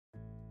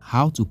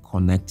how to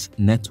connect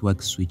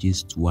network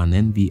switches to an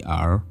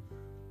NVR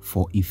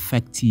for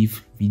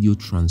effective video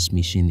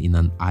transmission in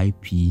an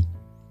IP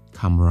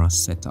camera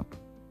setup.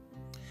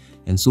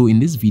 And so in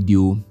this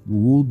video,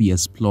 we will be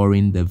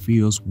exploring the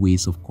various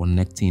ways of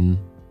connecting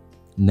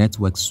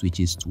network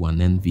switches to an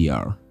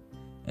NVR,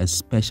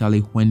 especially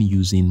when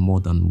using more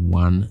than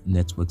one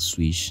network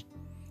switch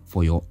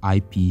for your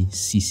IP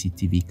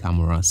CCTV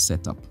camera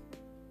setup.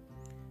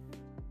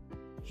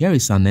 Here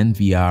is an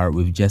NVR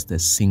with just a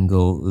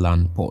single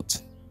LAN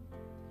port.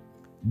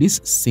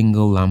 This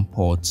single LAN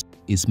port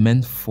is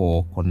meant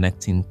for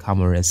connecting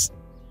cameras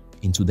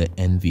into the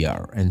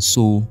NVR, and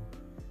so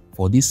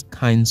for these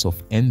kinds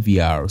of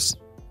NVRs,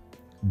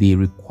 they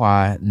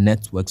require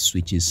network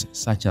switches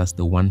such as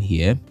the one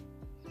here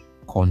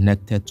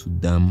connected to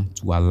them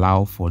to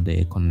allow for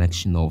the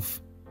connection of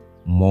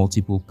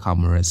multiple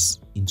cameras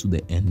into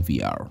the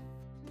NVR.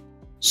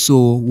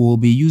 So we'll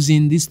be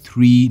using these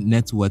three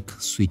network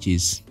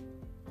switches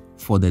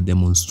for the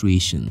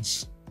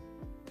demonstrations.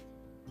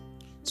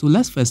 So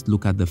let's first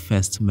look at the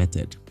first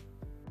method.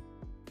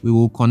 We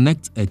will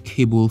connect a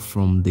cable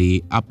from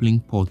the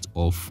uplink port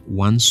of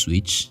one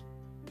switch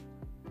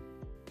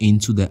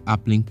into the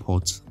uplink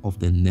port of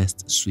the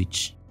next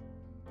switch.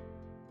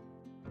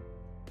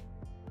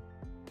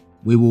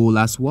 We will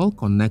as well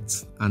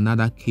connect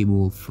another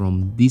cable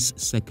from this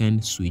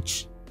second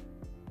switch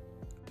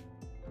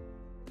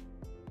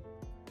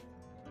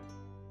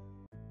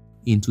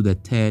into the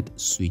third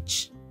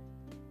switch.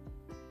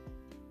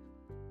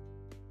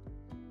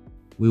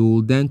 We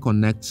will then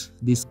connect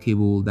this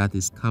cable that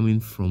is coming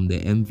from the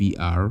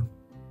NVR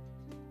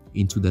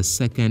into the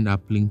second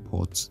uplink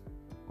port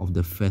of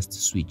the first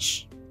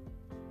switch.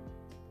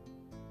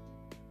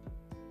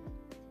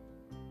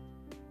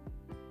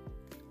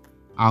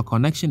 Our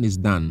connection is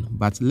done,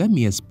 but let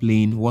me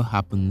explain what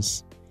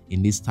happens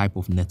in this type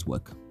of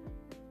network.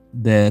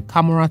 The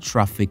camera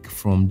traffic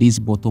from this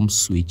bottom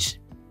switch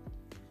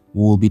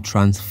will be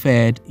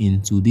transferred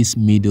into this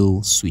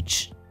middle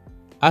switch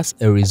as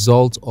a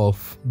result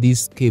of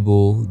this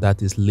cable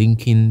that is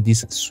linking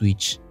this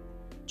switch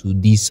to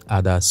this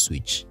other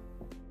switch.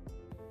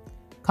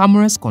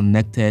 Cameras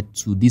connected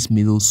to this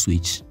middle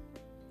switch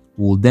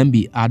will then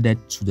be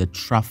added to the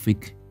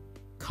traffic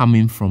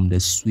coming from the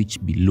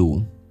switch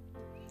below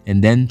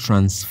and then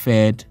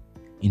transferred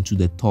into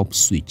the top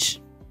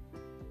switch.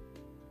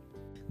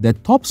 The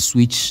top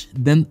switch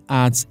then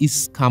adds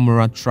its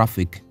camera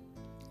traffic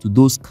to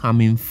those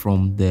coming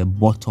from the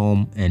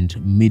bottom and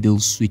middle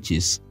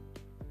switches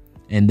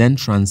and then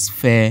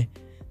transfer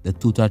the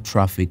total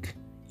traffic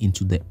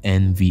into the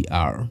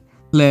NVR.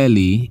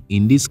 Clearly,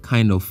 in this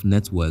kind of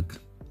network,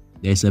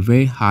 there is a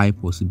very high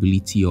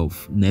possibility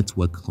of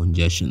network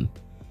congestion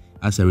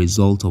as a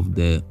result of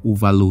the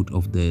overload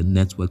of the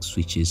network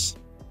switches,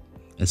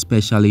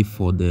 especially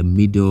for the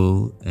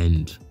middle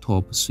and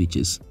top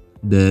switches.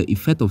 The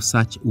effect of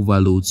such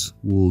overloads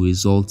will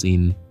result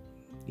in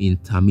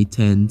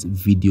intermittent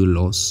video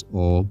loss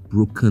or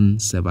broken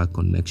server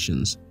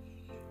connections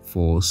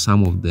for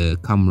some of the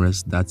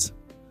cameras that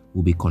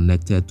will be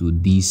connected to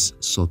this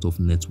sort of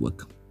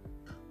network.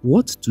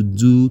 What to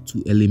do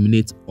to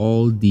eliminate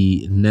all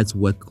the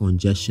network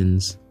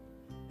congestions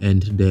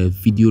and the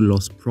video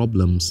loss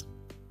problems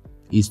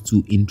is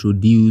to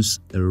introduce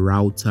a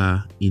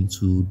router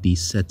into the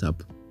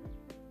setup.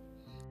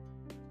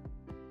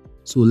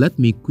 So let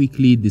me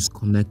quickly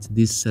disconnect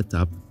this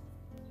setup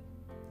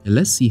and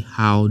let's see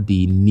how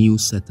the new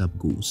setup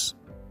goes.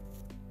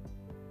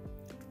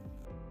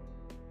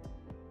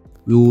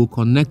 We will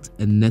connect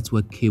a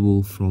network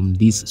cable from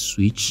this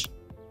switch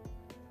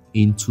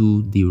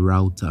into the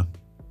router.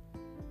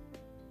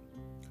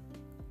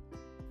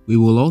 We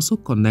will also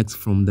connect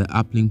from the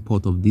uplink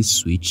port of this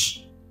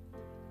switch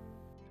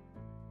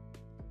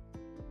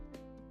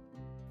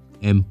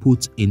and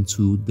put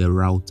into the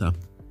router.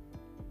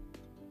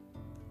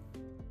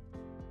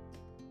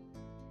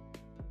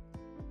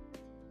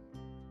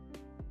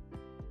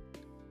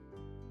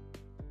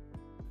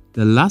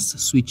 The last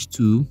switch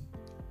too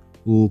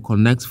will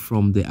connect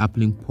from the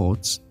uplink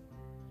port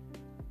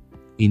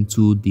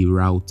into the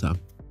router.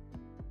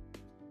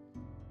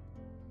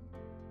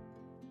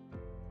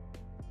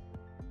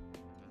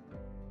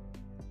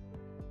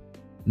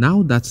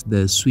 Now that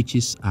the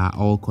switches are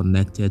all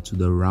connected to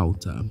the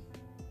router,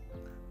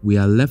 we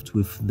are left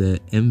with the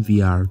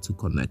NVR to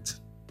connect.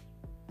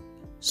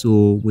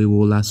 So we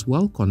will as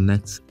well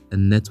connect a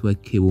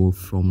network cable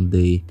from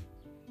the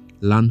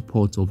LAN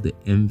port of the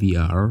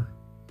NVR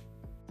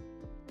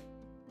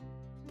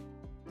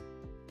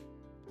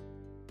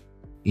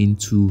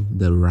into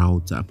the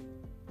router.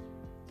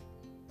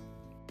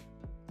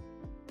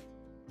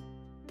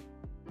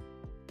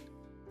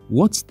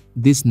 What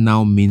this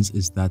now means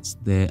is that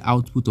the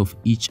output of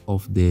each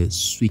of the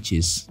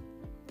switches,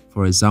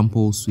 for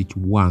example switch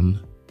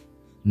 1,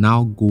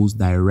 now goes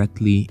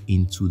directly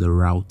into the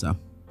router.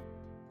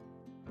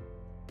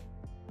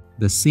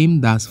 The same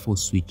does for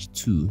switch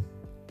 2.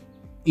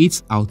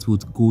 Its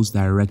output goes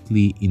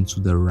directly into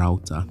the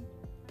router.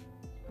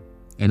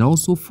 And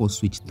also for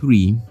switch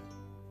 3,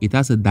 it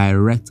has a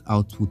direct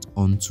output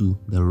onto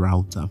the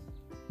router.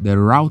 The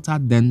router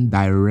then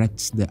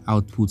directs the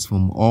outputs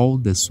from all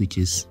the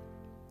switches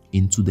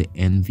into the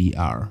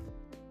NVR.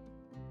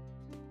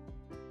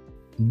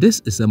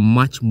 This is a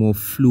much more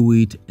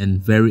fluid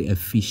and very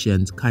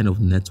efficient kind of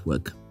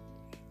network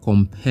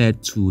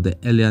compared to the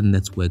earlier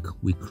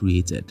network we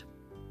created.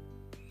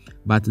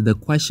 But the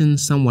question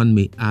someone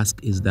may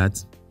ask is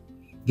that,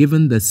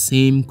 given the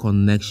same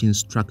connection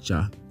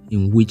structure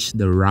in which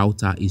the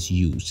router is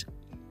used,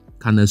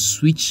 can a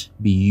switch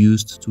be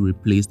used to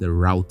replace the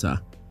router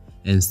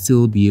and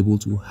still be able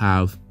to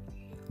have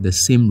the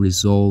same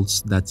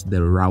results that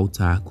the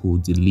router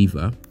could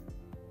deliver?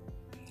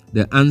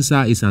 The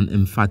answer is an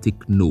emphatic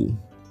no.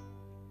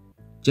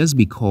 Just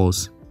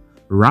because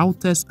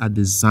routers are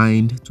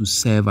designed to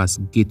serve as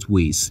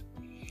gateways,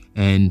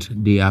 and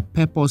they are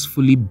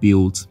purposefully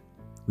built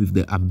with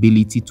the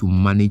ability to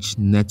manage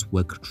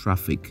network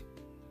traffic,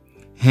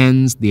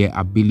 hence their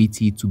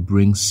ability to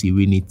bring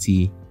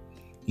serenity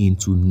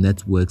into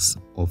networks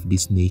of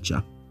this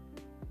nature.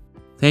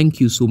 Thank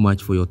you so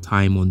much for your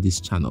time on this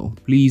channel.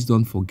 Please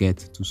don't forget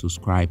to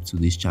subscribe to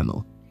this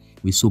channel.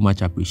 We so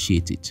much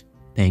appreciate it.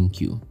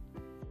 Thank you.